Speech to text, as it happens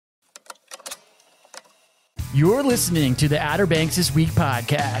You're listening to the Outer Banks This Week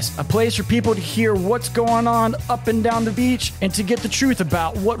podcast, a place for people to hear what's going on up and down the beach and to get the truth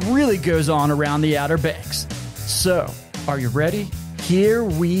about what really goes on around the Outer Banks. So, are you ready? Here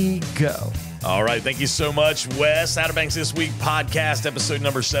we go. All right, thank you so much, Wes. Outer Banks This Week podcast, episode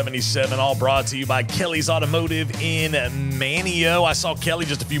number 77, all brought to you by Kelly's Automotive in Manio. I saw Kelly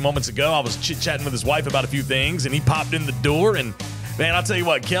just a few moments ago. I was chit-chatting with his wife about a few things, and he popped in the door, and man, I'll tell you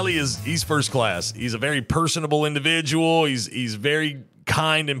what, Kelly he's first class. He's a very personable individual. He's very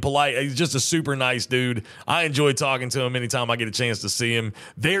kind and polite. He's just a super nice dude. I enjoy talking to him anytime I get a chance to see him.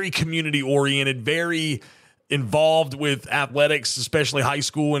 Very community-oriented, very involved with athletics, especially high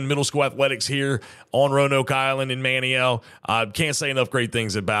school and middle school athletics here on Roanoke Island in Manio. Can't say enough great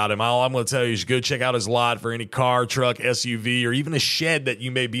things about him. All I'm going to tell you is go check out his lot for any car, truck, SUV, or even a shed that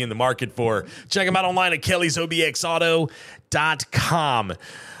you may be in the market for. Check him out online at kellysobxauto.com.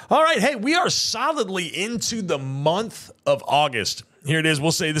 All right, hey, we are solidly into the month of August. Here it is.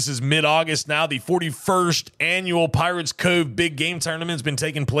 We'll say this is mid-August now. The 41st annual Pirates Cove Big Game Tournament has been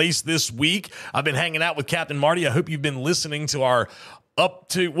taking place this week. I've been hanging out with Captain Marty. I hope you've been listening to our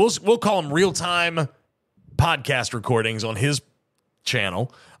we'll call them real-time podcast recordings on his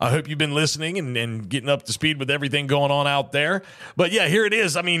channel. I hope you've been listening and getting up to speed with everything going on out there. But yeah, here it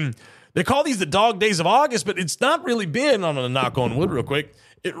is. I mean, they call these the dog days of August, but it's not really been, I'm going to knock on wood real quick,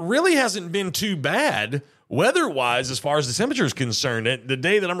 it really hasn't been too bad weather-wise, as far as the temperature is concerned. The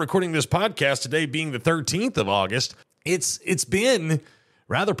day that I'm recording this podcast, today being the 13th of August, it's been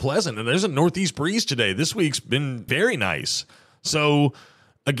rather pleasant. And there's a northeast breeze today. This week's been very nice. So,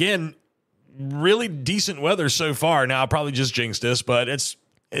 again, really decent weather so far. Now, I probably just jinxed this, but it's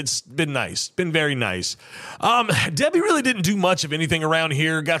been nice. Been very nice. Debbie really didn't do much of anything around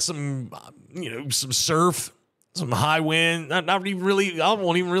here. Got some, some surf. Some high wind, not even really, I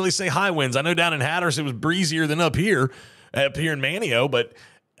won't even really say high winds. I know down in Hatteras it was breezier than up here in Manio, but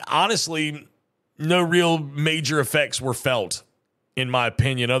honestly, no real major effects were felt, in my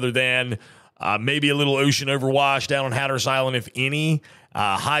opinion, other than maybe a little ocean overwash down on Hatteras Island, if any.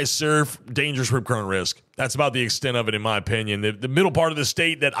 High surf, dangerous rip current risk. That's about the extent of it, in my opinion. The middle part of the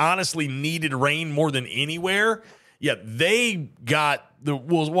state that honestly needed rain more than anywhere, they got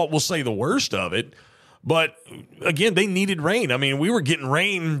we'll say the worst of it. But, again, they needed rain. I mean, we were getting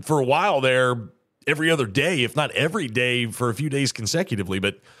rain for a while there every other day, if not every day for a few days consecutively.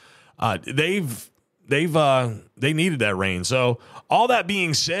 But they needed that rain. So, all that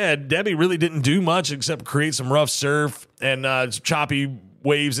being said, Debbie really didn't do much except create some rough surf and choppy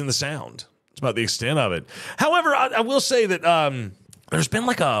waves in the sound. That's about the extent of it. However, I will say that there's been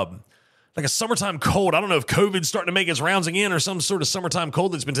like a summertime cold. I don't know if COVID's starting to make its rounds again or some sort of summertime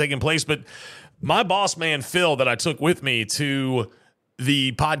cold that's been taking place, but my boss man, Phil, that I took with me to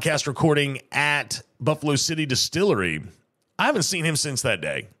the podcast recording at Buffalo City Distillery, I haven't seen him since that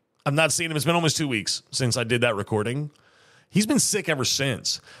day. I've not seen him. It's been almost 2 weeks since I did that recording. He's been sick ever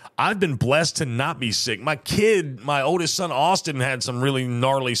since. I've been blessed to not be sick. My kid, my oldest son, Austin, had some really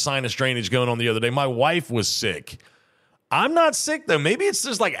gnarly sinus drainage going on the other day. My wife was sick. I'm not sick, though. Maybe it's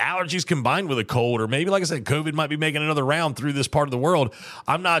just like allergies combined with a cold, or maybe, like I said, COVID might be making another round through this part of the world.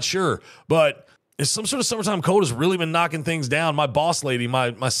 I'm not sure. But it's some sort of summertime cold has really been knocking things down. My boss lady,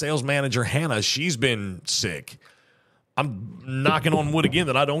 my sales manager, Hannah, she's been sick. I'm knocking on wood again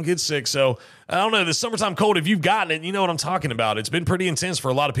that I don't get sick. So, I don't know. The summertime cold, if you've gotten it, you know what I'm talking about. It's been pretty intense for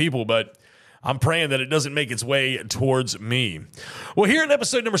a lot of people, but I'm praying that it doesn't make its way towards me. Well, here in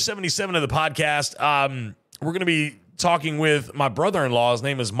episode number 77 of the podcast, we're going to be talking with my brother-in-law. His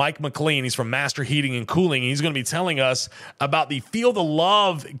name is Mike McLean. He's from Master Heating and Cooling. He's going to be telling us about the Feel the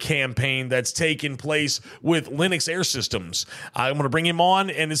Love campaign that's taken place with Lennox Air Systems. I'm going to bring him on,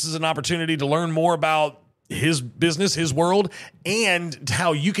 and this is an opportunity to learn more about his business, his world, and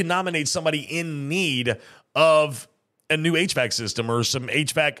how you can nominate somebody in need of a new HVAC system or some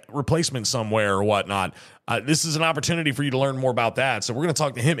HVAC replacement somewhere or whatnot. This is an opportunity for you to learn more about that. So we're going to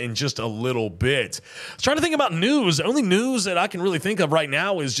talk to him in just a little bit. I was trying to think about news. The only news that I can really think of right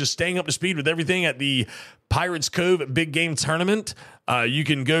now is just staying up to speed with everything at the Pirates Cove Big Game Tournament. You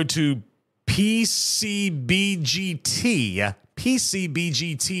can go to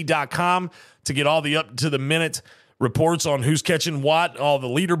PCBGT.com to get all the up-to-the-minute reports on who's catching what, all the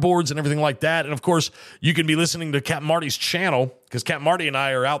leaderboards and everything like that. And, of course, you can be listening to Captain Marty's channel because Captain Marty and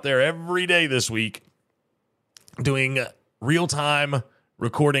I are out there every day this week doing real-time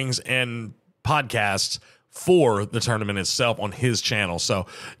recordings and podcasts for the tournament itself on his channel. So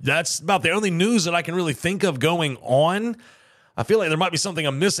that's about the only news that I can really think of going on. I feel like there might be something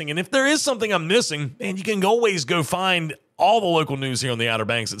I'm missing. And if there is something I'm missing, man, you can always go find all the local news here on the Outer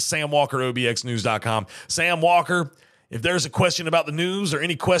Banks at samwalkerobxnews.com. Sam Walker, if there's a question about the news or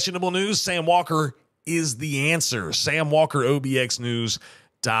any questionable news, Sam Walker is the answer.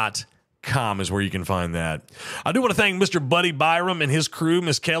 samwalkerobxnews.com is where you can find that. I do want to thank Mr. Buddy Byram and his crew,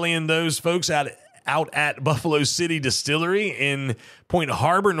 Miss Kelly and those folks out at Buffalo City Distillery in Point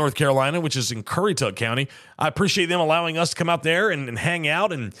Harbor, North Carolina, which is in Currituck County. I appreciate them allowing us to come out there and hang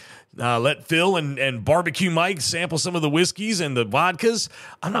out and let Phil and Barbecue Mike sample some of the whiskeys and the vodkas.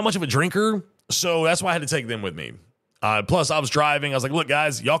 I'm not much of a drinker, so that's why I had to take them with me. Plus, I was driving. I was like, look,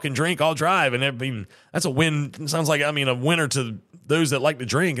 guys, y'all can drink, I'll drive. And that's a win. It sounds like, a winner to those that like to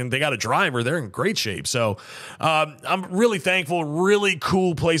drink, and they got a driver. They're in great shape. So I'm really thankful. Really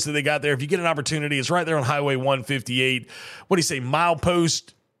cool place that they got there. If you get an opportunity, it's right there on Highway 158. What do you say?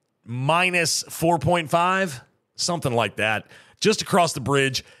 Milepost minus 4.5? Something like that. Just across the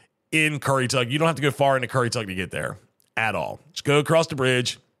bridge in Currituck. You don't have to go far into Currituck to get there at all. Just go across the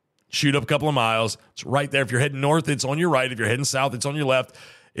bridge. Shoot up a couple of miles. It's right there. If you're heading north, it's on your right. If you're heading south, it's on your left.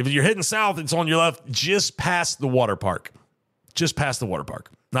 If you're heading south, it's on your left, just past the water park. Just past the water park.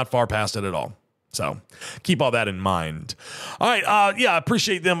 Not far past it at all. So keep all that in mind. All right. I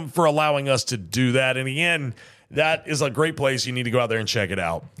appreciate them for allowing us to do that. And again, that is a great place. You need to go out there and check it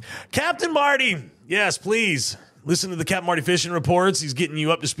out. Captain Marty. Yes, please. Listen to the Captain Marty fishing reports. He's getting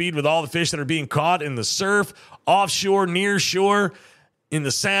you up to speed with all the fish that are being caught in the surf, offshore, near shore, in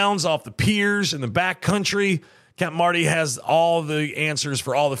the sounds, off the piers, in the back country. Captain Marty has all the answers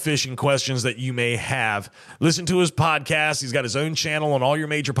for all the fishing questions that you may have. Listen to his podcast. He's got his own channel on all your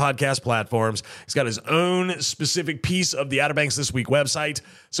major podcast platforms. He's got his own specific piece of the Outer Banks This Week website.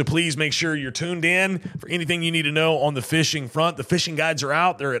 So please make sure you're tuned in for anything you need to know on the fishing front. The fishing guides are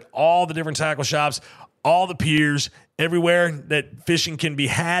out. They're at all the different tackle shops, all the piers, everywhere that fishing can be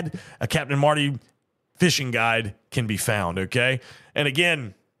had. A Captain Marty fishing guide can be found, okay? And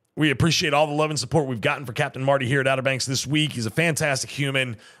again, we appreciate all the love and support we've gotten for Captain Marty here at Outer Banks This Week. He's a fantastic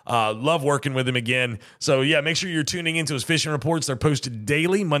human. Love working with him again. So, yeah, make sure you're tuning into his fishing reports. They're posted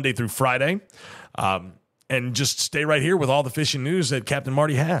daily, Monday through Friday. And just stay right here with all the fishing news that Captain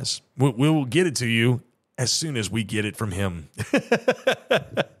Marty has. We'll get it to you as soon as we get it from him.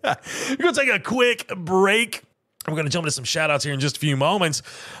 We're going to take a quick break. We're going to jump into some shout-outs here in just a few moments.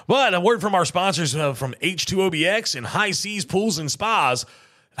 But a word from our sponsors from H2OBX and High Seas Pools and Spas.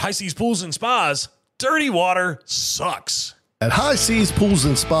 High Seas Pools and Spas, dirty water sucks. At High Seas Pools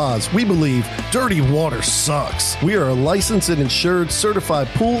and Spas, we believe dirty water sucks. We are a licensed and insured certified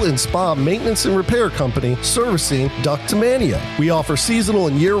pool and spa maintenance and repair company servicing Ductomania. We offer seasonal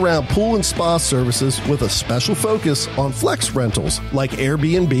and year-round pool and spa services with a special focus on flex rentals like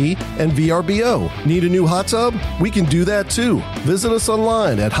Airbnb and VRBO. Need a new hot tub? We can do that too. Visit us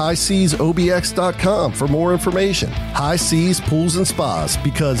online at highseasobx.com for more information. High Seas Pools and Spas,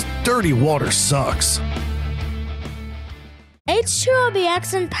 because dirty water sucks.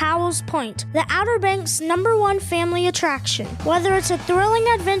 H2OBX and Powell's Point, the Outer Banks' #1 family attraction. Whether it's a thrilling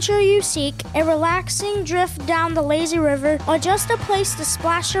adventure you seek, a relaxing drift down the lazy river, or just a place to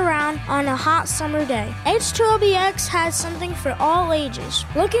splash around on a hot summer day, H2OBX has something for all ages.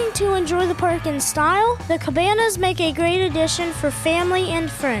 Looking to enjoy the park in style? The cabanas make a great addition for family and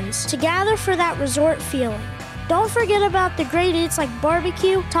friends to gather for that resort feeling. Don't forget about the great eats like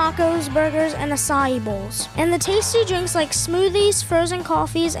barbecue, tacos, burgers, and acai bowls. And the tasty drinks like smoothies, frozen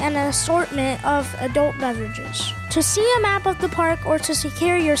coffees, and an assortment of adult beverages. To see a map of the park or to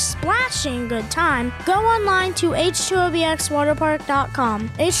secure your splashing good time, go online to h2obxwaterpark.com.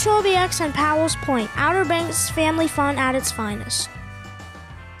 H2OBX and Powell's Point, Outer Banks family fun at its finest.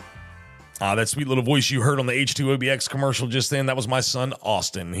 That sweet little voice you heard on the H2OBX commercial just then, that was my son,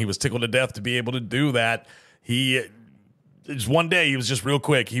 Austin. He was tickled to death to be able to do that. Just one day, he was just real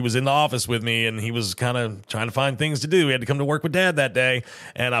quick. He was in the office with me, and he was kind of trying to find things to do. He had to come to work with Dad that day,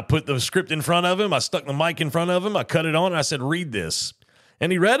 and I put the script in front of him. I stuck the mic in front of him. I cut it on, and I said, read this.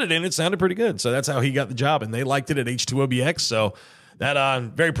 And he read it, and it sounded pretty good. So that's how he got the job, and they liked it at H2OBX. So that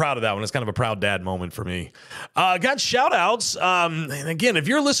I'm very proud of that one. It's kind of a proud dad moment for me. Got shout-outs. And again, if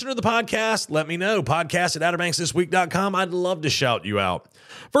you're a listener to the podcast, let me know. Podcast at OuterBanksThisWeek.com. I'd love to shout you out.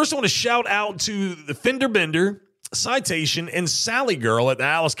 First, I want to shout out to the Fender Bender, Citation, and Sally Girl at the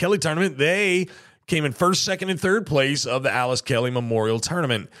Alice Kelly Tournament. They came in first, second, and third place of the Alice Kelly Memorial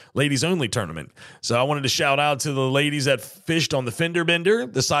Tournament, ladies only tournament. So I wanted to shout out to the ladies that fished on the Fender Bender,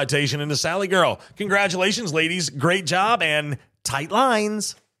 the Citation, and the Sally Girl. Congratulations, ladies. Great job and tight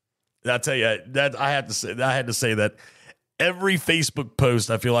lines. I tell you, that I had to say that every Facebook post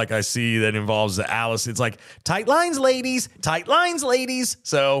I feel like I see that involves the Alice, it's like tight lines, ladies, tight lines, ladies.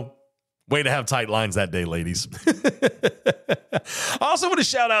 So Way to have tight lines that day, ladies. I also want to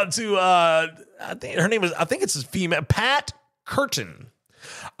shout out to, I think it's a female, Pat Curtin.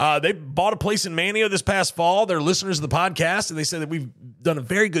 They bought a place in Mania this past fall. They're listeners of the podcast, and they said that we've done a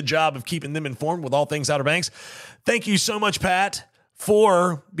very good job of keeping them informed with all things Outer Banks. Thank you so much, Pat,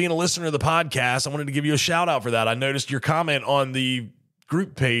 for being a listener of the podcast. I wanted to give you a shout out for that. I noticed your comment on the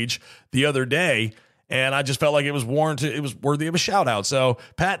group page the other day, and I just felt like it was warranted. It was worthy of a shout out. So,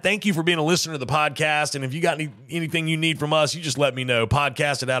 Pat, thank you for being a listener to the podcast. And if you got anything you need from us, you just let me know.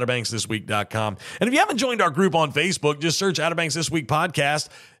 Podcast at OuterBanksThisWeek.com. And if you haven't joined our group on Facebook, just search Outer Banks This Week Podcast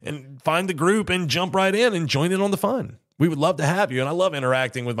and find the group and jump right in and join in on the fun. We would love to have you, and I love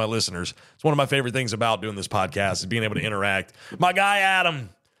interacting with my listeners. It's one of my favorite things about doing this podcast is being able to interact. My guy, Adam,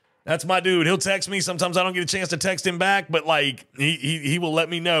 that's my dude. He'll text me. Sometimes I don't get a chance to text him back, but like he will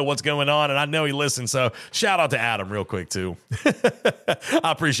let me know what's going on, and I know he listens. So shout out to Adam real quick too.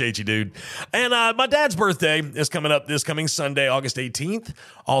 I appreciate you, dude. And my dad's birthday is coming up this coming Sunday, August 18th.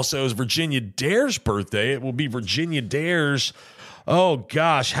 Also is Virginia Dare's birthday. It will be Virginia Dare's, oh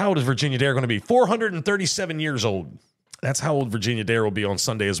gosh, how old is Virginia Dare going to be? 437 years old. That's how old Virginia Dare will be on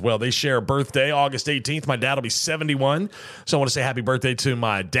Sunday as well. They share a birthday, August 18th. My dad will be 71. So I want to say happy birthday to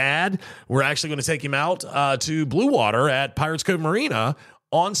my dad. We're actually going to take him out to Blue Water at Pirates Cove Marina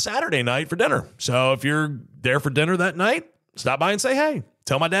on Saturday night for dinner. So if you're there for dinner that night, stop by and say hey.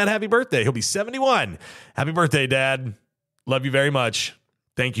 Tell my dad happy birthday. He'll be 71. Happy birthday, Dad. Love you very much.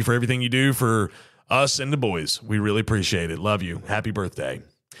 Thank you for everything you do for us and the boys. We really appreciate it. Love you. Happy birthday.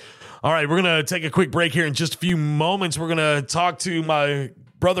 All right, we're going to take a quick break here in just a few moments. We're going to talk to my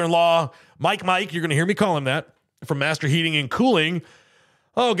brother-in-law, Mike. You're going to hear me call him that, from Master Heating and Cooling.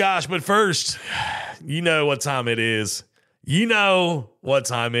 Oh, gosh, but first, you know what time it is. We got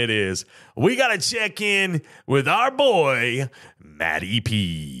to check in with our boy, Matty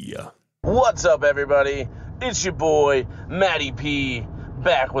P. What's up, everybody? It's your boy, Matty P,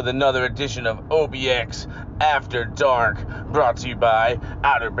 back with another edition of OBX After Dark, brought to you by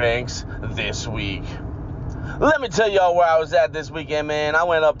Outer Banks This Week. Let me tell y'all where I was at this weekend, man. I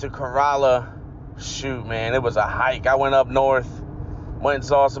went up to Kerala. Shoot, man, it was a hike. I went up north, went and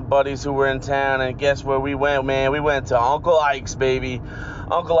saw some buddies who were in town, and guess where we went, man? We went to Uncle Ike's, baby.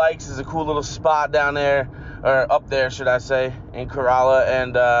 Uncle Ike's is a cool little spot down there, or up there, should I say, in Kerala,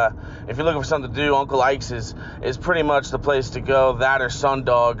 and if you're looking for something to do, Uncle Ike's is pretty much the place to go, that or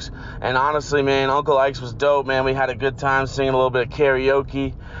Sundogs. And honestly, man, Uncle Ike's was dope, man. We had a good time singing a little bit of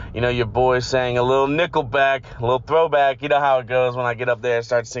karaoke. You know, your boy sang a little Nickelback, a little throwback. You know how it goes when I get up there and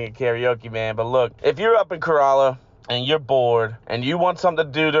start singing karaoke, man. But look, if you're up in Kerala and you're bored and you want something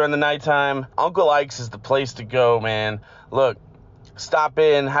to do during the nighttime, Uncle Ike's is the place to go, man. Look, stop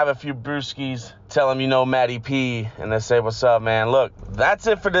in, have a few brewskis, tell them you know Matty P, and they say, what's up, man? Look, that's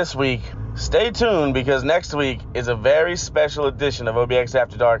it for this week. Stay tuned, because next week is a very special edition of OBX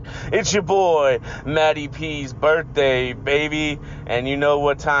After Dark. It's your boy, Matty P's birthday, baby, and you know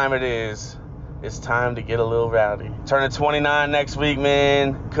what time it is. It's time to get a little rowdy. Turning 29 next week,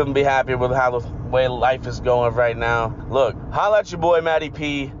 man. Couldn't be happier with how the way life is going right now. Look, holla at your boy, Matty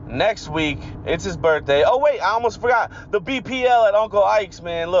P. Next week, it's his birthday. Oh, wait, I almost forgot. The BPL at Uncle Ike's,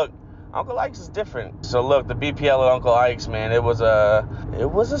 man. Look, Uncle Ike's is different. So, look, the BPL at Uncle Ike's, man, it was a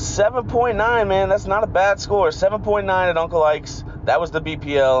 7.9, man. That's not a bad score. 7.9 at Uncle Ike's. That was the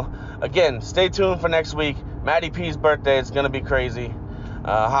BPL. Again, stay tuned for next week. Matty P's birthday. It's going to be crazy.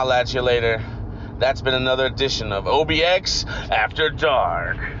 Holla at you later. That's been another edition of OBX After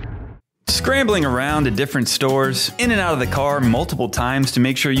Dark. Scrambling around to different stores, in and out of the car multiple times to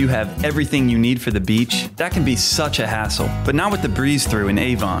make sure you have everything you need for the beach, that can be such a hassle. But not with the Breeze Through in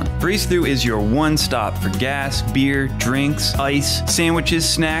Avon. Breeze Through is your one stop for gas, beer, drinks, ice, sandwiches,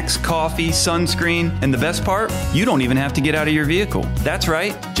 snacks, coffee, sunscreen, and the best part? You don't even have to get out of your vehicle. That's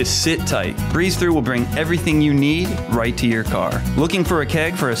right, just sit tight. Breeze Through will bring everything you need right to your car. Looking for a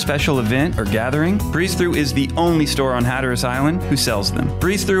keg for a special event or gathering? Breeze Through is the only store on Hatteras Island who sells them.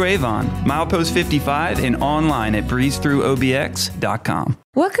 Breeze Through Avon, Milepost 55, and online at breezethroughobx.com.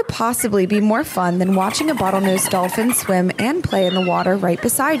 What could possibly be more fun than watching a bottlenose dolphin swim and play in the water right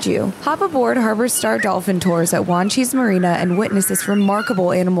beside you? Hop aboard Harbor Star Dolphin Tours at Wanchese Marina and witness this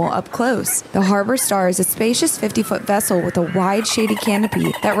remarkable animal up close. The Harbor Star is a spacious 50-foot vessel with a wide, shady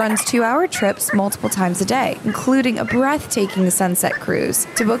canopy that runs 2-hour trips multiple times a day, including a breathtaking sunset cruise.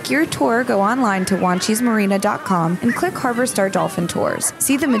 To book your tour, go online to wanchesemarina.com and click Harbor Star Dolphin Tours.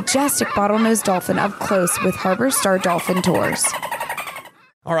 See the majestic bottlenose dolphin up close with Harbor Star Dolphin Tours.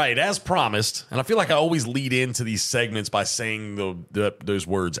 All right, as promised, and I feel like I always lead into these segments by saying those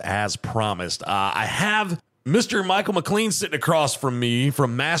words, as promised. I have Mr. Michael McLean sitting across from me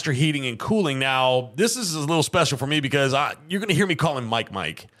from Master Heating and Cooling. Now, this is a little special for me because you're going to hear me call him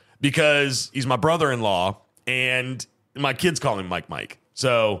Mike because he's my brother-in-law and my kids call him Mike.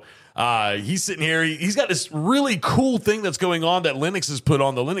 So he's sitting here. He's got this really cool thing that's going on that Lennox has put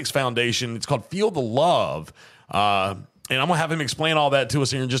on, the Lennox Foundation. It's called Feel the Love. And I'm going to have him explain all that to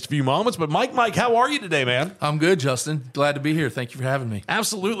us here in just a few moments. But Mike, how are you today, man? I'm good, Justin. Glad to be here. Thank you for having me.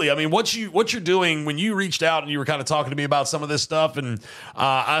 Absolutely. I mean, what you're doing when you reached out and you were kind of talking to me about some of this stuff, and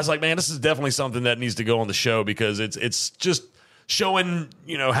I was like, man, this is definitely something that needs to go on the show because it's just showing,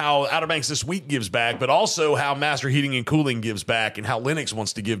 how Outer Banks this week gives back, but also how Master Heating and Cooling gives back and how Lennox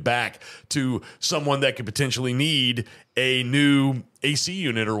wants to give back to someone that could potentially need a new AC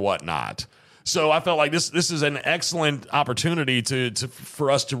unit or whatnot. So I felt like this is an excellent opportunity for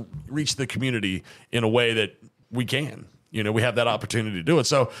us to reach the community in a way that we can. We have that opportunity to do it.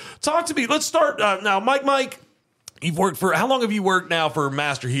 So talk to me. Let's start now. Mike, how long have you worked now for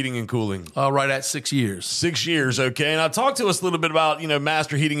Master Heating and Cooling? Right at 6 years. 6 years, okay. Now talk to us a little bit about,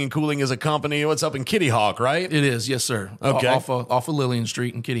 Master Heating and Cooling as a company. What's up in Kitty Hawk, right? It is, yes, sir. Okay. Off of Lillian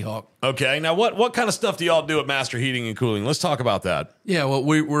Street in Kitty Hawk. Okay. Now what kind of stuff do y'all do at Master Heating and Cooling? Let's talk about that. Yeah, well,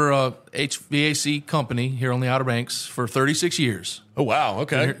 we're a HVAC company here on the Outer Banks for 36 years. Oh, wow.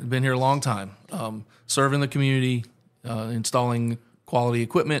 Okay. Been here a long time. Serving the community, installing quality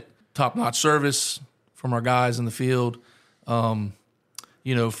equipment, top-notch service from our guys in the field,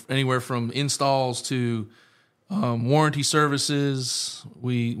 anywhere from installs to warranty services.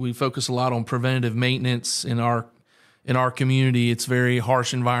 We focus a lot on preventative maintenance in our community. It's a very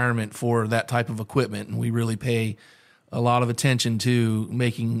harsh environment for that type of equipment, and we really pay a lot of attention to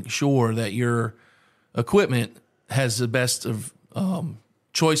making sure that your equipment has the best of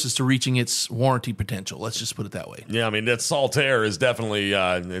choices to reaching its warranty potential. Let's just put it that way. Yeah, I mean, that salt air is definitely,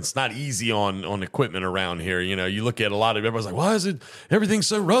 it's not easy on equipment around here. You look at a lot of, everybody's like, why is everything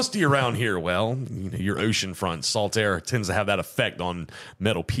so rusty around here? Well, your oceanfront, salt air tends to have that effect on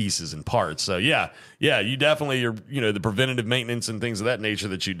metal pieces and parts. So yeah, you definitely are, the preventative maintenance and things of that nature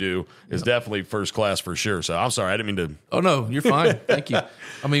that you do is definitely first class for sure. So I'm sorry, I didn't mean to. Oh, no, you're fine. Thank you.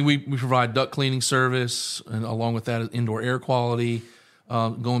 I mean, we provide duct cleaning service, and along with that, indoor air quality.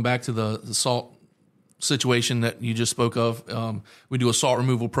 Going back to the salt situation that you just spoke of, we do a salt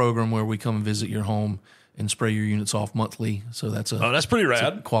removal program where we come and visit your home and spray your units off monthly. So that's pretty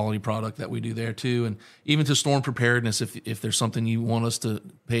rad. A quality product that we do there too. And even to storm preparedness, if there's something you want us to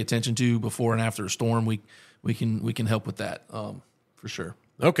pay attention to before and after a storm, we can help with that for sure.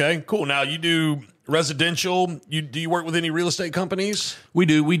 Okay, cool. Now you do residential. Do you work with any real estate companies? We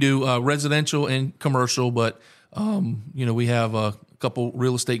do residential and commercial, but we have a couple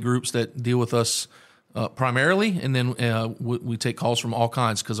real estate groups that deal with us primarily, and then we take calls from all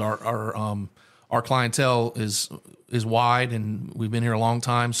kinds because our clientele is wide, and we've been here a long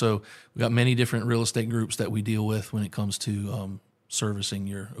time. So we've got many different real estate groups that we deal with when it comes to servicing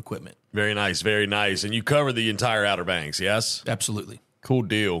your equipment. Very nice, very nice. And you cover the entire Outer Banks, yes? Absolutely. Cool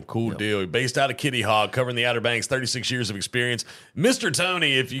deal. Based out of Kitty Hawk, covering the Outer Banks, 36 years of experience. Mr.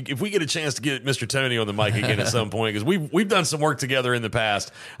 Tony, if we get a chance to get Mr. Tony on the mic again at some point, because we've done some work together in the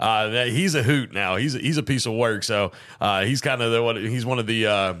past. He's a hoot now. He's a piece of work. So he's kind of he's one of the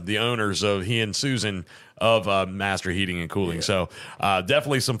owners of he and Susan of Master Heating and Cooling. Yeah. So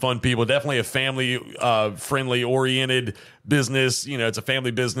definitely some fun people. Definitely a family friendly oriented business. It's a family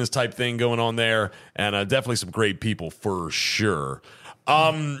business type thing going on there, and definitely some great people for sure.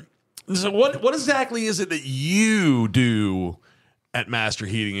 So what exactly is it that you do at Master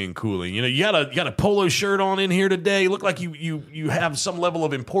Heating and Cooling? You got a polo shirt on in here today. You look like you have some level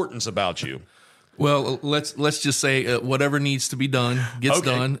of importance about you. Well, let's just say whatever needs to be done gets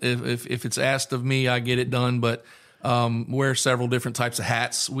done. If it's asked of me, I get it done. But wear several different types of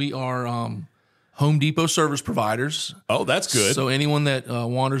hats. We are Home Depot service providers. Oh, that's good. So anyone that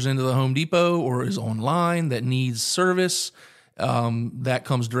wanders into the Home Depot or is online that needs service, that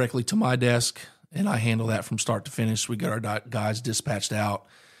comes directly to my desk, and I handle that from start to finish. We get our guys dispatched out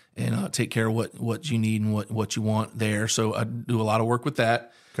and take care of what you need and what you want there. So I do a lot of work with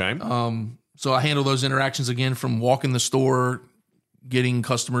that. Okay. So I handle those interactions again from walking the store, getting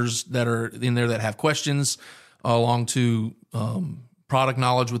customers that are in there that have questions, along to product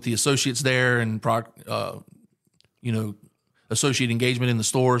knowledge with the associates there and associate engagement in the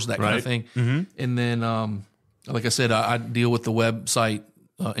stores, that kind of thing. Mm-hmm. And then, like I said, I deal with the website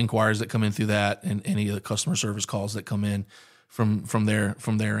inquiries that come in through that, and any of the customer service calls that come in from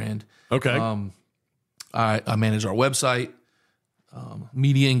their end. Okay. I manage our website,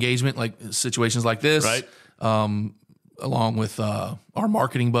 media engagement, like situations like this, right? Along with our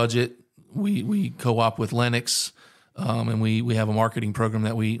marketing budget, we co-op with Lennox, and we have a marketing program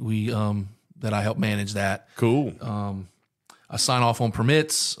that we that I help manage that. Cool. I sign off on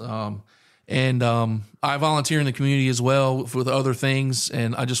permits, and I volunteer in the community as well for the other things.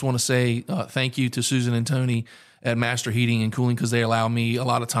 And I just want to say thank you to Susan and Tony at Master Heating and Cooling, because they allow me a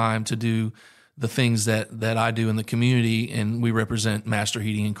lot of time to do the things that I do in the community, and we represent Master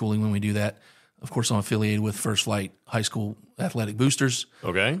Heating and Cooling when we do that. Of course, I'm affiliated with First Flight High School Athletic Boosters.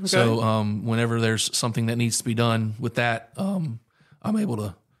 Okay. So whenever there's something that needs to be done with that, I'm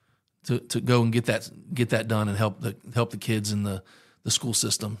able to go and get that done and help the kids in the school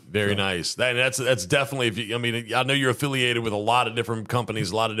system. Very nice. That's definitely. I know you're affiliated with a lot of different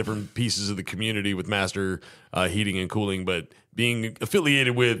companies, a lot of different pieces of the community with Master Heating and Cooling, but being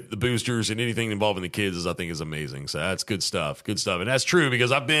affiliated with the boosters and anything involving the kids I think is amazing. So that's good stuff. Good stuff. And that's true,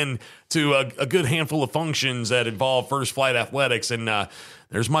 because I've been to a good handful of functions that involve First Flight Athletics, and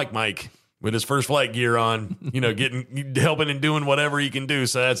there's Mike with his First Flight gear on, helping and doing whatever he can do.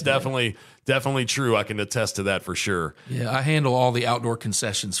 So that's definitely true. I can attest to that for sure. Yeah, I handle all the outdoor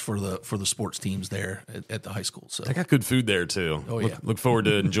concessions for the sports teams there at the high school. So I got good food there too. Oh yeah. Look forward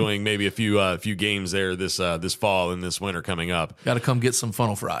to enjoying maybe a few games there this fall and this winter coming up. Got to come get some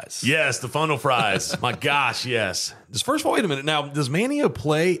funnel fries. Yes, the funnel fries. My gosh, yes. Wait a minute. Now, does Manio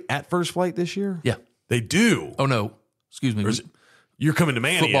play at First Flight this year? Yeah, they do. Oh no, excuse me. You're coming to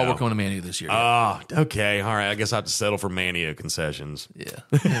Manio. Football, we're coming to Manio this year. Oh, okay. All right. I guess I have to settle for Manio concessions. Yeah.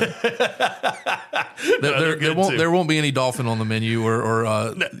 There won't be any dolphin on the menu,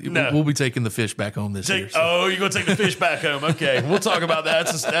 or No. We'll be taking the fish back home this year. So. Oh, you're going to take the fish back home. Okay. We'll talk about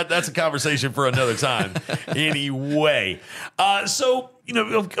that. That's a conversation for another time. Anyway. So,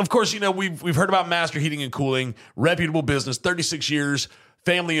 of course, we've heard about Master Heating and Cooling, reputable business, 36 years,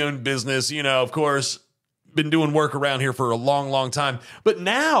 family-owned business, of course. Been doing work around here for a long, long time. But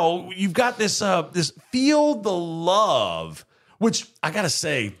now you've got this Feel the Love, which I got to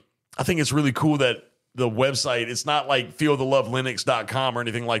say, I think it's really cool that the website, it's not like feelthelovelennox.com or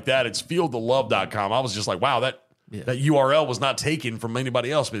anything like that. It's feelthelove.com. I was just like, wow, that URL was not taken from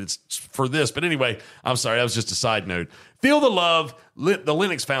anybody else, but it's for this. But anyway, I'm sorry. That was just a side note. Feel the Love, the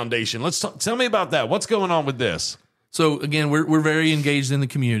Lennox Foundation. Tell me about that. What's going on with this? So again, we're very engaged in the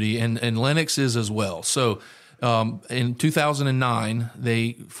community, and Lennox is as well. So in 2009,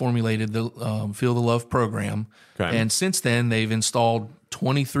 they formulated the Feel the Love program, and since then they've installed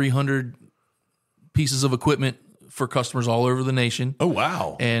 2,300 pieces of equipment for customers all over the nation. Oh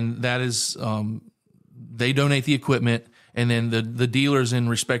wow! And that is they donate the equipment, and then the dealers in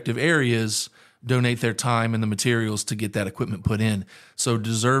respective areas donate their time and the materials to get that equipment put in. So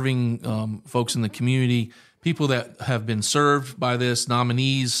deserving folks in the community. People that have been served by this,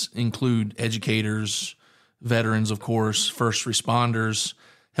 nominees include educators, veterans, of course, first responders,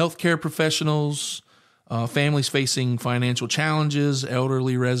 healthcare professionals, families facing financial challenges,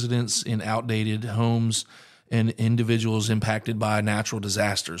 elderly residents in outdated homes, and individuals impacted by natural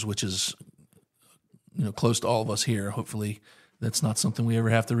disasters, which is close to all of us here. Hopefully that's not something we ever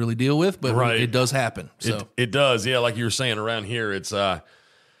have to really deal with, but it does happen. So it does. Yeah, like you were saying, around here, it's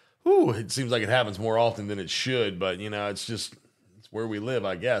it seems like it happens more often than it should, but it's where we live,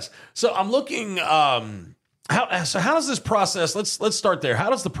 I guess. So I'm looking. How does this process? Let's start there.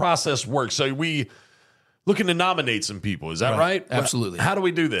 How does the process work? So we looking to nominate some people. Is that right? Absolutely. How do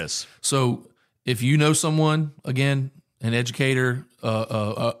we do this? So if you know someone, again, an educator,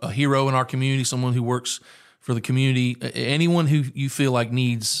 a hero in our community, someone who works for the community, anyone who you feel like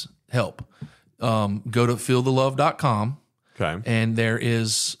needs help, go to feelthelove.com. Okay, and there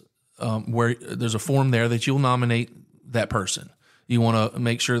is. Where there's a form there that you'll nominate that person. You want to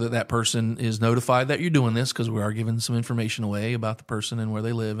make sure that person is notified that you're doing this, because we are giving some information away about the person and where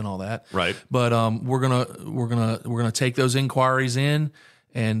they live and all that. Right. But we're gonna take those inquiries in,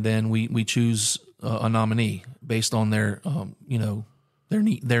 and then we choose a nominee based on their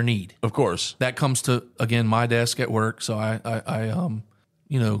their need. Of course, that comes to again my desk at work. So I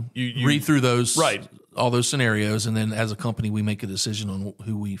you read through those all those scenarios, and then as a company, we make a decision on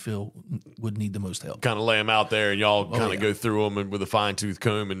who we feel would need the most help. Kind of lay them out there, and y'all kind of go through them and with a fine-tooth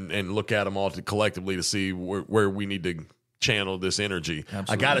comb and look at them all collectively to see where we need to channel this energy.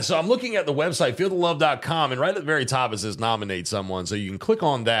 Absolutely. I got it. So I'm looking at the website, feelthelove.com, and right at the very top it says nominate someone. So you can click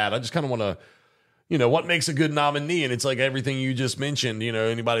on that. I just kind of want to, what makes a good nominee? And it's like everything you just mentioned,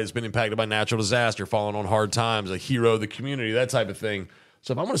 anybody that's been impacted by natural disaster, falling on hard times, a hero of the community, that type of thing.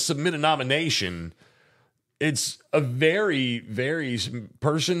 So if I'm going to submit a nomination, it's a very, very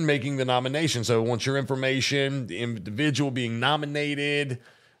person making the nomination. So once your information, the individual being nominated,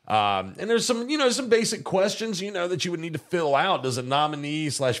 And there's some basic questions, that you would need to fill out. Does a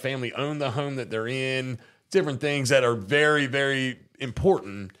nominee/family own the home that they're in? Different things that are very, very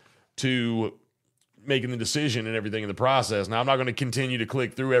important to making the decision and everything in the process. Now, I'm not going to continue to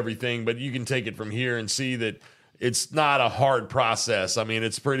click through everything, but you can take it from here and see that it's not a hard process. I mean,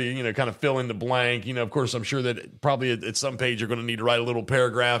 it's pretty, kind of fill in the blank. Of course, I'm sure that probably at some page you're going to need to write a little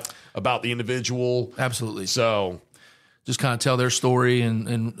paragraph about the individual. Absolutely. So just kind of tell their story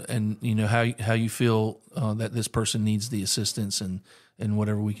and how you feel that this person needs the assistance and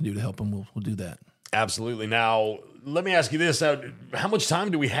whatever we can do to help them, we'll do that. Absolutely. Now, let me ask you this. How much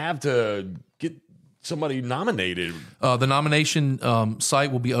time do we have to get somebody nominated? The nomination site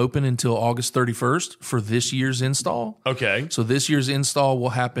will be open until August 31st for this year's install. Okay. So this year's install will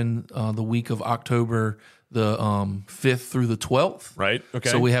happen the week of October the 5th through the 12th. Right. Okay.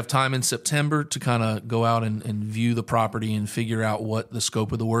 So we have time in September to kind of go out and view the property and figure out what the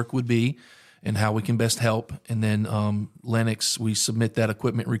scope of the work would be and how we can best help. And then Lennox, we submit that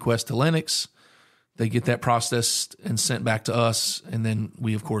equipment request to Lennox. They get that processed and sent back to us, and then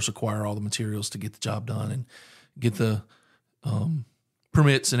we, of course, acquire all the materials to get the job done and get the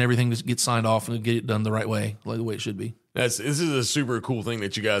permits and everything to get signed off and get it done the right way, like the way it should be. This is a super cool thing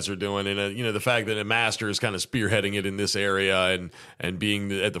that you guys are doing, and the fact that a master is kind of spearheading it in this area and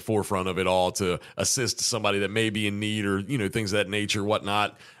being at the forefront of it all to assist somebody that may be in need or things of that nature,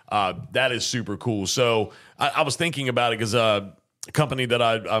 whatnot. That is super cool. So I was thinking about it because a company that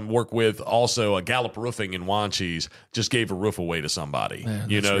I work with, also Gallup Roofing in Wanchese, just gave a roof away to somebody.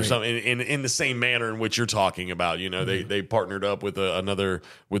 Yeah, some in the same manner in which you're talking about. They partnered up with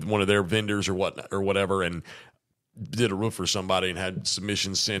with one of their vendors or whatever, and did a roof for somebody and had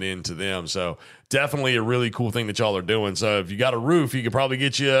submissions sent in to them. So definitely a really cool thing that y'all are doing. So if you got a roof, you could probably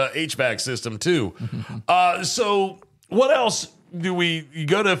get you a HVAC system too. So what else you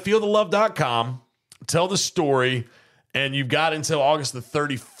go to fieldoflove.com, tell the story, and you've got until August the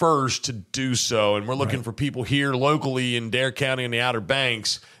 31st to do so. And we're looking for people here locally in Dare County and the Outer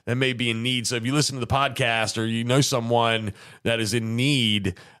Banks that may be in need. So if you listen to the podcast or you know someone that is in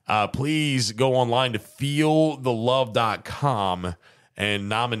need, please go online to feelthelove.com and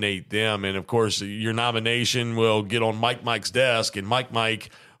nominate them. And, of course, your nomination will get on Mike's desk, and Mike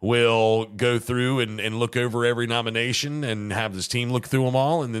will go through and look over every nomination and have his team look through them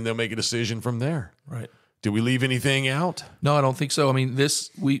all, and then they'll make a decision from there. Right. Did we leave anything out? No, I don't think so. I mean,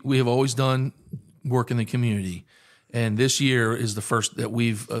 we have always done work in the community, and this year is the first that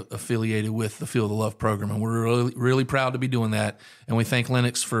we've affiliated with the Feel the Love program, and we're really, really proud to be doing that. And we thank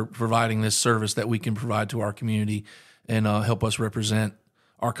Lennox for providing this service that we can provide to our community and help us represent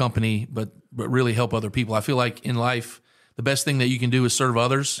our company, but really help other people. I feel like in life, the best thing that you can do is serve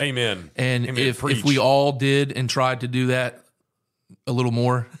others. Amen. And Amen. If Preach. we all did and tried to do that a little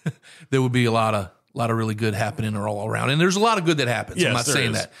more, there would be a lot of really good happening all around. And there's a lot of good that happens. Yes, I'm not there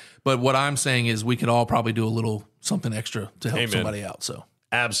saying is. that. But what I'm saying is we could all probably do a little something extra to help Amen. somebody out. So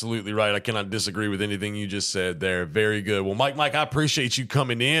Absolutely right. I cannot disagree with anything you just said there. Very good. Well, Mike, I appreciate you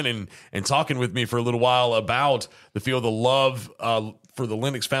coming in and talking with me for a little while about the Feel the Love for the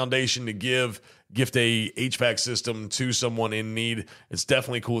Lennox Foundation to gift a HVAC system to someone in need. It's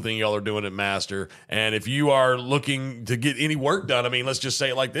definitely a cool thing y'all are doing at Master. And if you are looking to get any work done, I mean, let's just say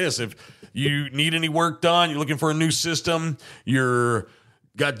it like this. If you need any work done, you're looking for a new system, you're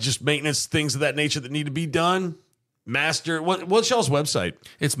got just maintenance, things of that nature that need to be done, Master, what's y'all's website?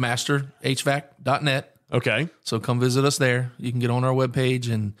 it's masterhvac.net. Okay. So come visit us there. You can get on our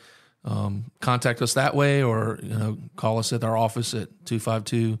webpage and contact us that way, or call us at our office at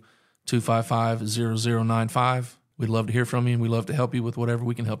 252-255-0095. We'd love to hear from you, and we'd love to help you with whatever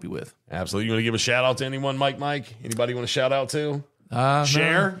we can help you with. Absolutely. You want to give a shout out to anyone, Mike? Anybody you want to shout out to?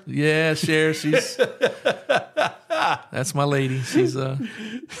 Cher? No. Yeah, Cher. She's that's my lady. She's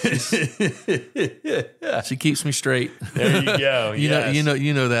she keeps me straight. There you go. you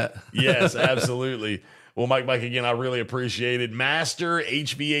know that. Yes, absolutely. Well, Mike, again, I really appreciate it.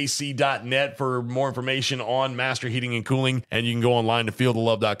 MasterHVAC.net for more information on Master Heating and Cooling. And you can go online to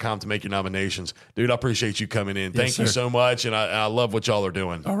feelthelove.com to make your nominations. Dude, I appreciate you coming in. Thank you so much. And I love what y'all are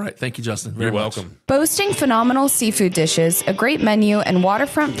doing. All right. Thank you, Justin. You're welcome. Boasting phenomenal seafood dishes, a great menu, and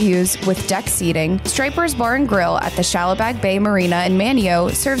waterfront views with deck seating, Striper's Bar and Grill at the Shallowbag Bay Marina in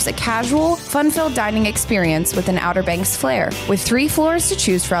Manio serves a casual, fun-filled dining experience with an Outer Banks flair. With 3 floors to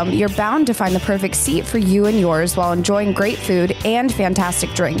choose from, you're bound to find the perfect seat for you and yours while enjoying great food and fantastic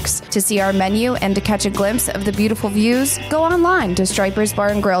drinks. To see our menu and to catch a glimpse of the beautiful views, go online to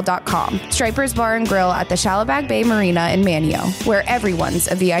stripersbarandgrill.com. Striper's Bar and Grill at the Shallowbag Bay Marina in Manio, where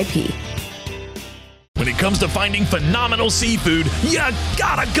everyone's a VIP. When it comes to finding phenomenal seafood, you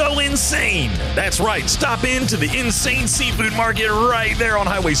gotta go insane. That's right, stop into the Insane Seafood Market right there on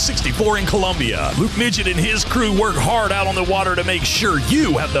Highway 64 in Columbia. Luke Midget and his crew work hard out on the water to make sure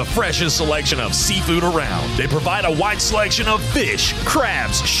you have the freshest selection of seafood around. They provide a wide selection of fish,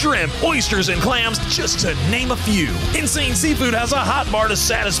 crabs, shrimp, oysters, and clams, just to name a few. Insane Seafood has a hot bar to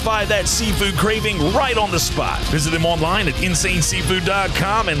satisfy that seafood craving right on the spot. Visit them online at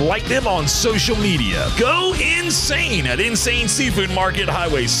insaneseafood.com and like them on social media. Go insane at Insane Seafood Market,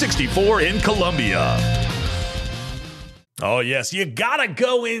 Highway 64 in Columbia. Oh, yes, you gotta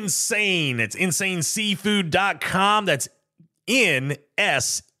go insane. It's insaneseafood.com. That's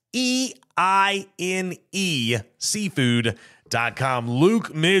N-S-E-I-N-E seafood.com.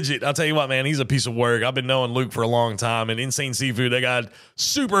 Luke Midget, I'll tell you what, man, he's a piece of work. I've been knowing Luke for a long time. And Insane Seafood, they got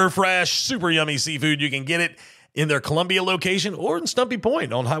super fresh, super yummy seafood. You can get it in their Columbia location or in Stumpy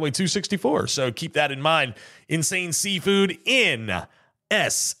Point on Highway 264. So keep that in mind. Insane Seafood, N-S-E-I-N-E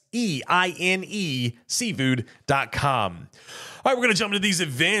seafood.com. All right, we're going to jump into these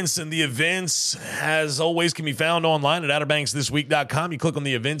events, and the events, as always, can be found online at outerbanksthisweek.com. You click on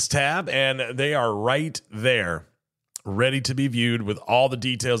the events tab, and they are right there, ready to be viewed with all the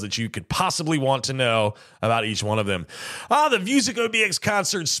details that you could possibly want to know about each one of them. The Music OBX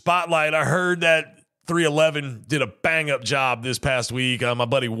Concert Spotlight. I heard that 311 did a bang-up job this past week. My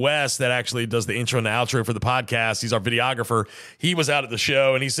buddy Wes, that actually does the intro and the outro for the podcast, he's our videographer. He was out at the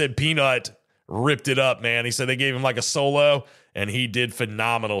show, and he said Peanut ripped it up, man. He said they gave him like a solo, and he did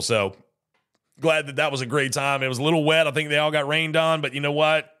phenomenal. So glad that was a great time. It was a little wet. I think they all got rained on, but you know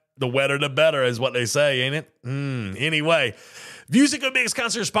what? The wetter, the better is what they say, ain't it? Anyway, Music OBX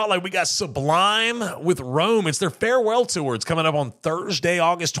Concert Spotlight, we got Sublime with Rome. It's their farewell tour. It's coming up on Thursday,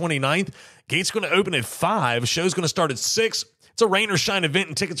 August 29th. Gates going to open at 5. Show's going to start at 6. It's a rain or shine event,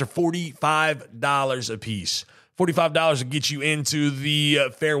 and tickets are $45 a piece. $45 will get you into the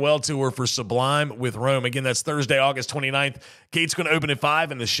farewell tour for Sublime with Rome. Again, that's Thursday, August 29th. Gates going to open at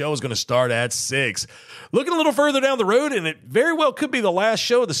 5, and the show is going to start at 6. Looking a little further down the road, and it very well could be the last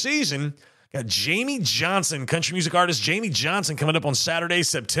show of the season, got Jamie Johnson, country music artist Jamie Johnson, coming up on Saturday,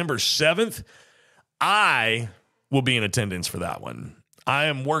 September 7th. I will be in attendance for that one. I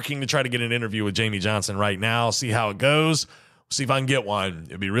am working to try to get an interview with Jamie Johnson right now, see how it goes, see if I can get one.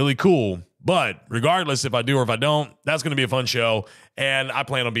 It'd be really cool. But regardless, if I do or if I don't, that's going to be a fun show, and I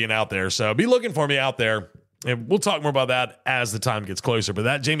plan on being out there. So be looking for me out there, and we'll talk more about that as the time gets closer. But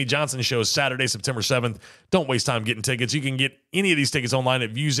that Jamie Johnson show is Saturday, September 7th. Don't waste time getting tickets. You can get any of these tickets online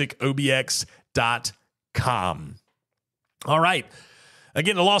at musicobx.com. All right.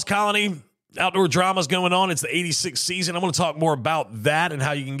 Again, the Lost Colony outdoor drama's going on. It's the 86th season. I'm going to talk more about that and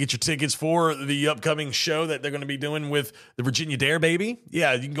how you can get your tickets for the upcoming show that they're going to be doing with the Virginia Dare Baby.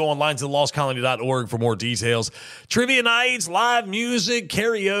 Yeah, you can go online to lostcolony.org for more details. Trivia nights, live music,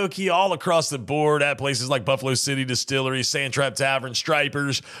 karaoke, all across the board at places like Buffalo City Distillery, Sandtrap Tavern,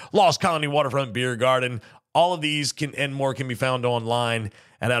 Stripers, Lost Colony Waterfront Beer Garden. All of these and more can be found online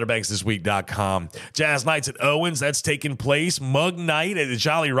at outerbanksthisweek.com. Jazz Nights at Owens, that's taking place. Mug Night at the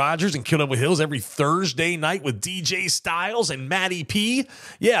Jolly Rogers in Kildover Hills every Thursday night with DJ Styles and Matty P.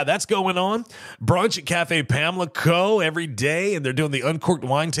 Yeah, that's going on. Brunch at Cafe Pamela Co. every day, and they're doing the uncorked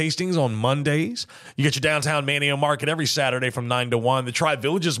wine tastings on Mondays. You get your downtown Manio Market every Saturday from 9 to 1. The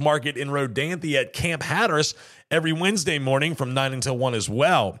Tri-Villages Market in Rodanthe at Camp Hatteras every Wednesday morning from 9 until 1 as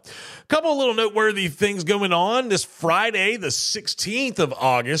well. A couple of little noteworthy things going on this Friday, the 16th of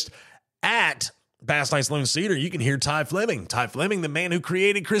August, at Bass Nights Lone Cedar. You can hear Ty Fleming. Ty Fleming, the man who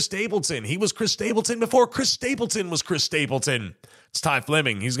created Chris Stapleton. He was Chris Stapleton before Chris Stapleton was Chris Stapleton. It's Ty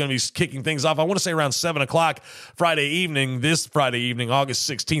Fleming. He's going to be kicking things off, I want to say around 7 o'clock this Friday evening, August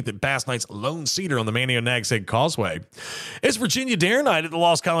 16th at Bass Nights Lone Cedar on the Manio Nags Head Causeway. It's Virginia Dare Night at the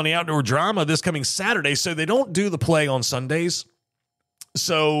Lost Colony Outdoor Drama this coming Saturday, so they don't do the play on Sundays.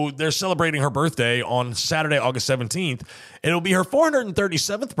 So they're celebrating her birthday on Saturday, August 17th. It'll be her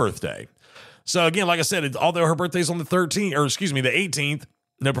 437th birthday. So again, like I said, although her birthday's on the 18th,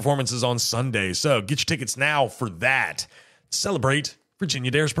 no performances on Sunday. So get your tickets now for that. Celebrate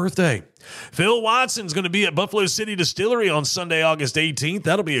Virginia Dare's birthday. Phil Watson's going to be at Buffalo City Distillery on Sunday, August 18th.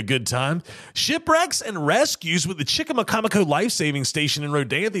 That'll be a good time. Shipwrecks and Rescues with the Chickamaucomico Life Saving Station in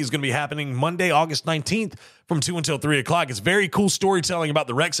Rodanthe is going to be happening Monday, August 19th from 2 until 3 o'clock. It's very cool storytelling about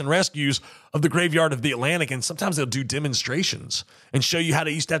the wrecks and rescues of the graveyard of the Atlantic, and sometimes they'll do demonstrations and show you how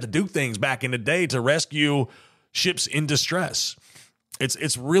they used to have to do things back in the day to rescue ships in distress.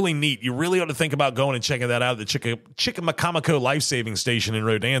 It's really neat. You really ought to think about going and checking that out at the Chickamaucomico Life Saving Station in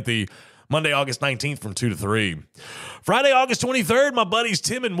Rodanthe Monday, August 19th from 2 to 3. Friday, August 23rd, my buddies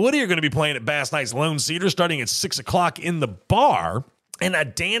Tim and Woody are going to be playing at Bass Knight's Lone Cedar starting at 6 o'clock in the bar. And a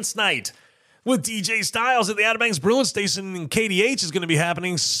dance night with DJ Styles at the Outer Banks Brewing Station in KDH is going to be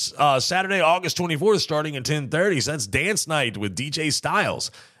happening Saturday, August 24th, starting at 10:30. So that's dance night with DJ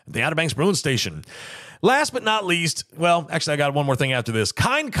Styles at the Outer Banks Brewing Station. Last but not least, well, actually, I got one more thing after this.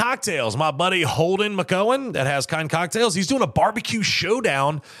 Kind Cocktails. My buddy Holden McCohen that has Kind Cocktails, he's doing a barbecue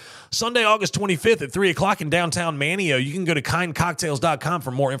showdown Sunday, August 25th at 3 o'clock in downtown Manio. You can go to kindcocktails.com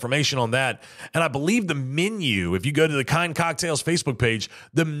for more information on that. And I believe the menu, if you go to the Kind Cocktails Facebook page,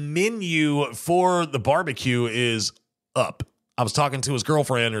 the menu for the barbecue is up. I was talking to his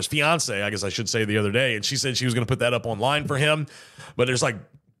girlfriend, or his fiance, I guess I should say, the other day, and she said she was going to put that up online for him. But there's like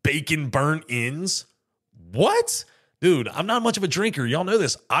bacon burnt ends. What? Dude, I'm not much of a drinker. Y'all know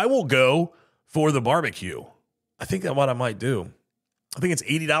this. I will go for the barbecue. I think that's what I might do. I think it's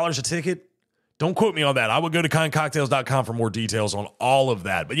 $80 a ticket. Don't quote me on that. I would go to kindcocktails.com for more details on all of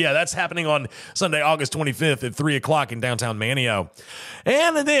that. But yeah, that's happening on Sunday, August 25th at 3 o'clock in downtown Manio.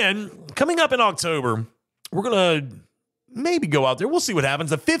 And then coming up in October, we're going to maybe go out there. We'll see what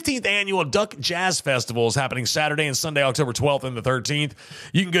happens. The 15th annual Duck Jazz Festival is happening Saturday and Sunday, October 12th and the 13th.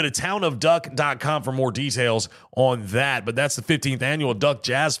 You can go to townofduck.com for more details on that. But that's the 15th annual Duck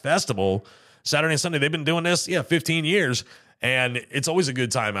Jazz Festival. Saturday and Sunday, they've been doing this, 15 years. And it's always a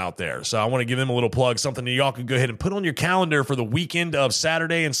good time out there. So I want to give them a little plug, something that y'all can go ahead and put on your calendar for the weekend of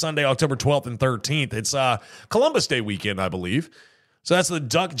Saturday and Sunday, October 12th and 13th. It's Columbus Day weekend, I believe. So that's the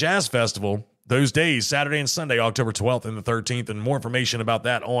Duck Jazz Festival. Those days, Saturday and Sunday, October 12th and the 13th. And more information about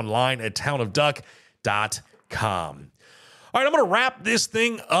that online at townofduck.com. All right, I'm going to wrap this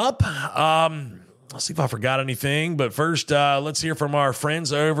thing up. Let's see if I forgot anything. But first, let's hear from our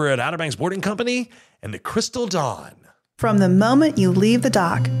friends over at Outer Banks Boarding Company and the Crystal Dawn. From the moment you leave the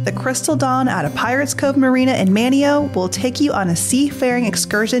dock, the Crystal Dawn out of Pirates Cove Marina in Manio will take you on a seafaring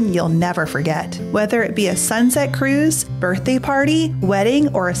excursion you'll never forget. Whether it be a sunset cruise, birthday party,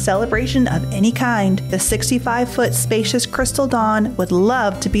 wedding, or a celebration of any kind, the 65-foot spacious Crystal Dawn would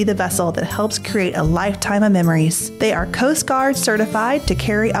love to be the vessel that helps create a lifetime of memories. They are Coast Guard certified to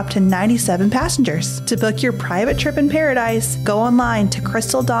carry up to 97 passengers. To book your private trip in paradise, go online to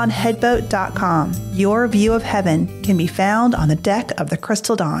crystaldawnheadboat.com. Your view of heaven can be found on the deck of the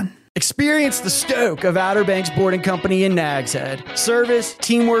Crystal Dawn. Experience the stoke of Outer Banks Boarding Company in Nags Head. Service,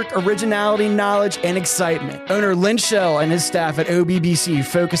 teamwork, originality, knowledge, and excitement. Owner Lynn Shell and his staff at OBBC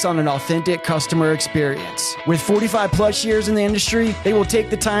focus on an authentic customer experience. With 45 plus years in the industry, they will take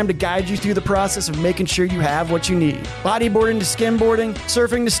the time to guide you through the process of making sure you have what you need. Bodyboarding to skimboarding,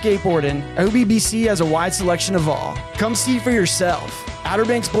 surfing to skateboarding, OBBC has a wide selection of all. Come see for yourself. Outer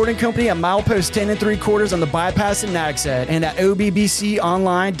Banks Boarding Company at milepost 10 3/4 on the bypass in Nags Head and at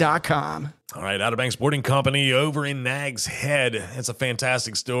obbconline.com. All right, Outer Banks Boarding Company over in Nags Head. It's a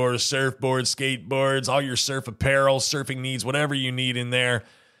fantastic store. Surfboards, skateboards, all your surf apparel, surfing needs, whatever you need in there,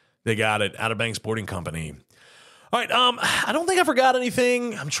 they got it. Outer Banks Boarding Company. All right, I don't think I forgot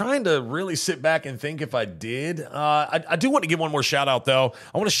anything. I'm trying to really sit back and think if I did. I do want to give one more shout out, though.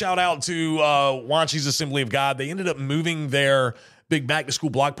 I want to shout out to Wanchie's Assembly of God. They ended up moving their big back-to-school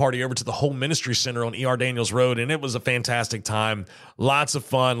block party over to the Whole Ministry Center on E.R. Daniels Road, and it was a fantastic time. Lots of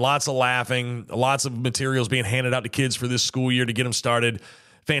fun, lots of laughing, lots of materials being handed out to kids for this school year to get them started.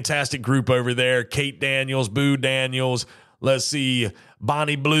 Fantastic group over there. Kate Daniels, Boo Daniels, let's see,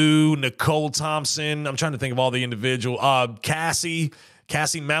 Bonnie Blue, Nicole Thompson. I'm trying to think of all the individual. Cassie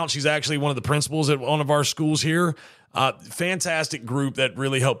Mount, she's actually one of the principals at one of our schools here. Fantastic group that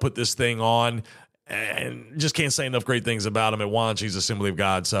really helped put this thing on. And just can't say enough great things about him at Wanchie's Assembly of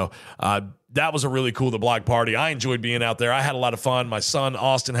God. So that was a really cool, the block party. I enjoyed being out there. I had a lot of fun. My son,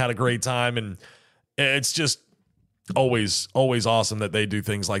 Austin, had a great time. And it's just always awesome that they do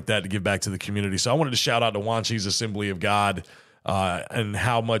things like that to give back to the community. So I wanted to shout out to Wanchie's Assembly of God and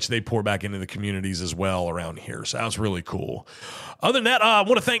how much they pour back into the communities as well around here. So that was really cool. Other than that, I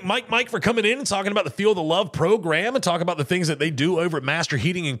want to thank Mike for coming in and talking about the Feel the Love program and talk about the things that they do over at Master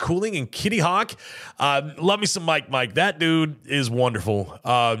Heating and Cooling in Kitty Hawk. Love me some Mike. That dude is wonderful.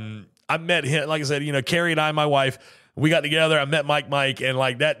 I met him, like I said, Carrie and I, my wife, we got together. I met Mike, and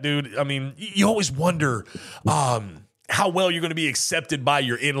like that dude, I mean, you always wonder how well you're going to be accepted by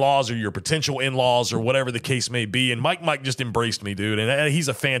your in-laws or your potential in-laws or whatever the case may be. And Mike just embraced me, dude. And he's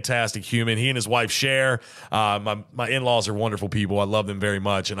a fantastic human. He and his wife share. My in-laws are wonderful people. I love them very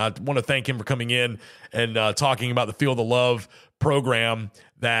much. And I want to thank him for coming in and talking about the Feel the Love program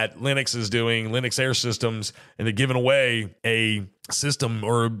that Lennox is doing, Lennox Air Systems, and they're giving away a system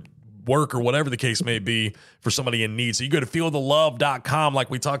or work or whatever the case may be for somebody in need. So you go to feelthelove.com like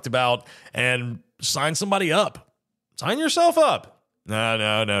we talked about and sign somebody up. Sign yourself up.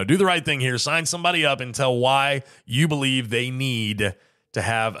 No. Do the right thing here. Sign somebody up and tell why you believe they need to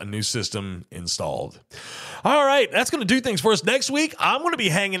have a new system installed. All right, that's going to do things for us. Next week, I'm going to be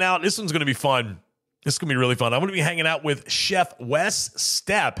hanging out. This one's going to be fun. This is going to be really fun. I'm going to be hanging out with Chef Wes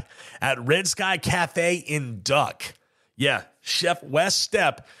Stepp at Red Sky Cafe in Duck. Yeah, Chef Wes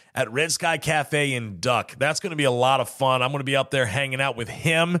Stepp at Red Sky Cafe in Duck. That's going to be a lot of fun. I'm going to be up there hanging out with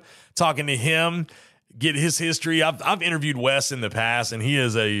him, talking to him, get his history. I've interviewed Wes in the past, and he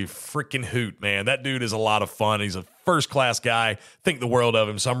is a freaking hoot, man. That dude is a lot of fun. He's a first-class guy. Think the world of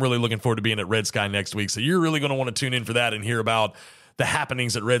him. So I'm really looking forward to being at Red Sky next week. So you're really going to want to tune in for that and hear about the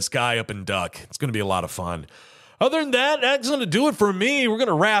happenings at Red Sky up in Duck. It's going to be a lot of fun. Other than that, that's going to do it for me. We're going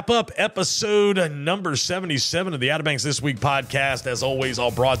to wrap up episode number 77 of the Outer Banks This Week podcast. As always,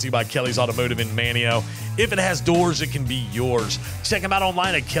 all brought to you by Kelly's Automotive in Manio. If it has doors, it can be yours. Check them out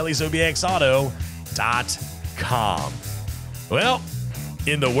online at kellysobxauto.com. Well,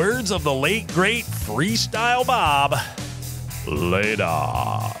 in the words of the late, great Freestyle Bob,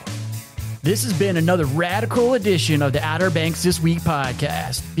 later. This has been another radical edition of the Outer Banks This Week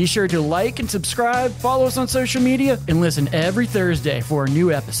podcast. Be sure to like and subscribe, follow us on social media, and listen every Thursday for a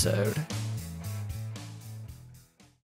new episode.